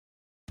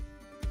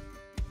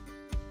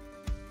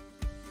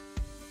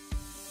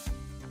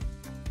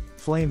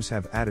Flames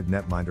have added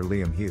netminder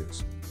Liam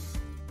Hughes.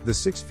 The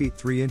 6 feet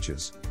 3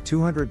 inches,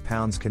 200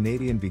 pounds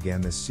Canadian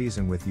began this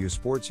season with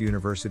USports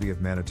University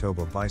of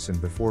Manitoba Bison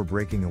before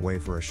breaking away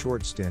for a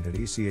short stint at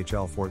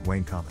ECHL Fort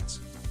Wayne Komets.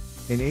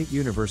 In 8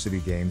 university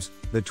games,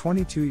 the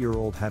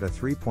 22-year-old had a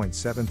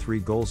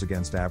 3.73 goals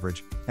against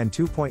average, and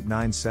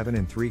 2.97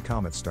 in 3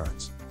 Komet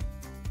starts.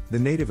 The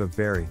native of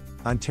Barrie,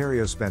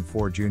 Ontario spent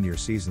 4 junior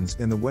seasons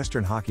in the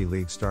Western Hockey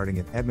League starting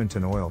at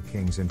Edmonton Oil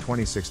Kings in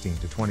 2016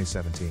 to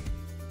 2017.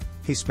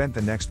 He spent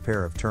the next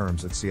pair of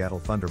terms at Seattle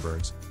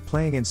Thunderbirds,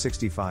 playing in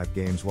 65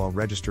 games while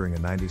registering a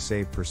 90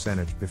 save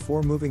percentage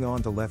before moving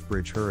on to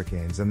Lethbridge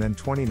Hurricanes and then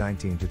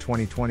 2019 to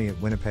 2020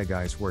 at Winnipeg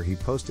Ice, where he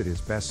posted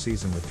his best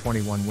season with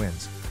 21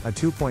 wins, a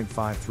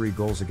 2.53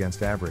 goals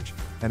against average,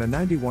 and a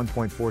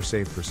 91.4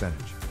 save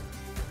percentage.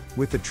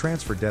 With the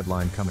transfer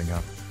deadline coming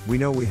up, we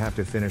know we have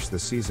to finish the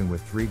season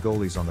with 3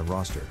 goalies on the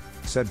roster,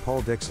 said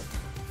Paul Dixon.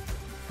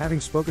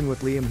 Having spoken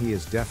with Liam, he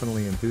is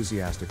definitely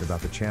enthusiastic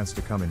about the chance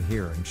to come in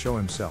here and show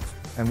himself,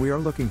 and we are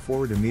looking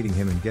forward to meeting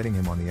him and getting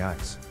him on the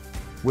ice.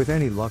 With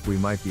any luck, we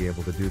might be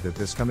able to do that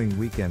this coming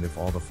weekend if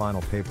all the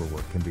final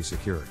paperwork can be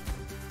secured.